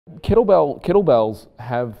kettlebells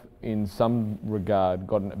have, in some regard,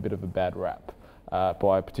 gotten a bit of a bad rap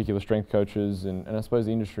by particular strength coaches and I suppose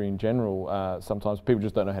the industry in general. Sometimes people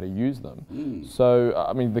just don't know how to use them. So,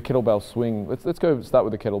 I mean, the kettlebell swing, let's start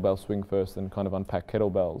with the kettlebell swing first and kind of unpack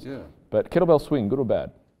kettlebells. Yeah. But kettlebell swing, good or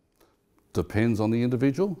bad? Depends on the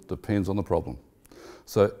individual, depends on the problem.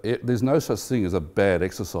 So there's no such thing as a bad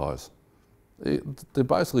exercise. There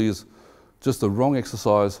basically is just the wrong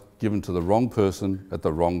exercise given to the wrong person at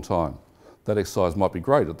the wrong time. That exercise might be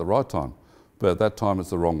great at the right time, but at that time it's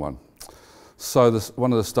the wrong one. So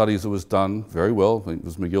one of the studies that was done very well, I think it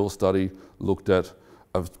was McGill's study, looked at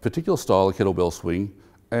a particular style of kettlebell swing,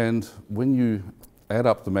 and when you add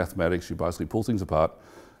up the mathematics, you basically pull things apart.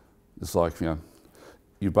 It's like, you know,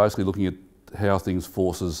 you're basically looking at how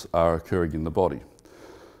forces are occurring in the body.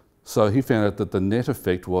 So he found out that the net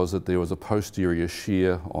effect was that there was a posterior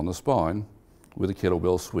shear on the spine with a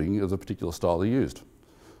kettlebell swing of the particular style he used.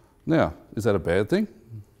 Now, is that a bad thing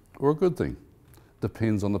or a good thing?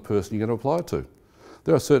 Depends on the person you're going to apply it to.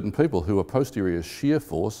 There are certain people who a posterior shear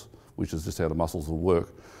force, which is just how the muscles will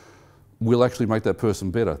work, will actually make that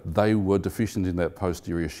person better. They were deficient in that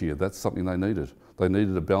posterior shear. That's something they needed. They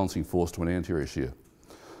needed a balancing force to an anterior shear.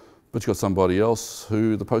 But you've got somebody else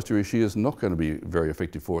who the posterior shear is not going to be very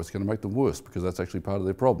effective for. It's going to make them worse because that's actually part of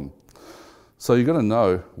their problem. So you've got to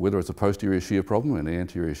know whether it's a posterior shear problem, an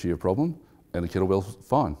anterior shear problem, and the kettlebell's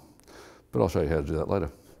fine. But I'll show you how to do that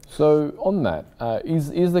later. So on that,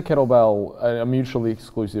 is the kettlebell a mutually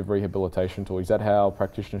exclusive rehabilitation tool? Is that how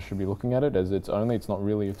practitioners should be looking at it, as it's not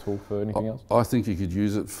really a tool for anything else? I think you could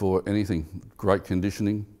use it for anything. Great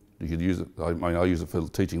conditioning. You could use it, I use it for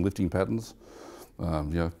teaching lifting patterns. You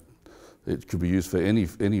know, it could be used for any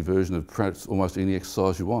version of almost any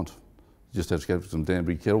exercise you want. You just have to get some damn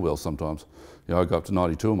big kettlebells sometimes. You know, I go up to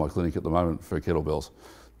 92 in my clinic at the moment for kettlebells.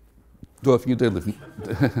 Well, if you can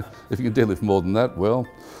deadlift, if you can deadlift more than that, well,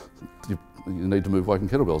 you need to move away from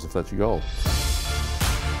kettlebells if that's your goal.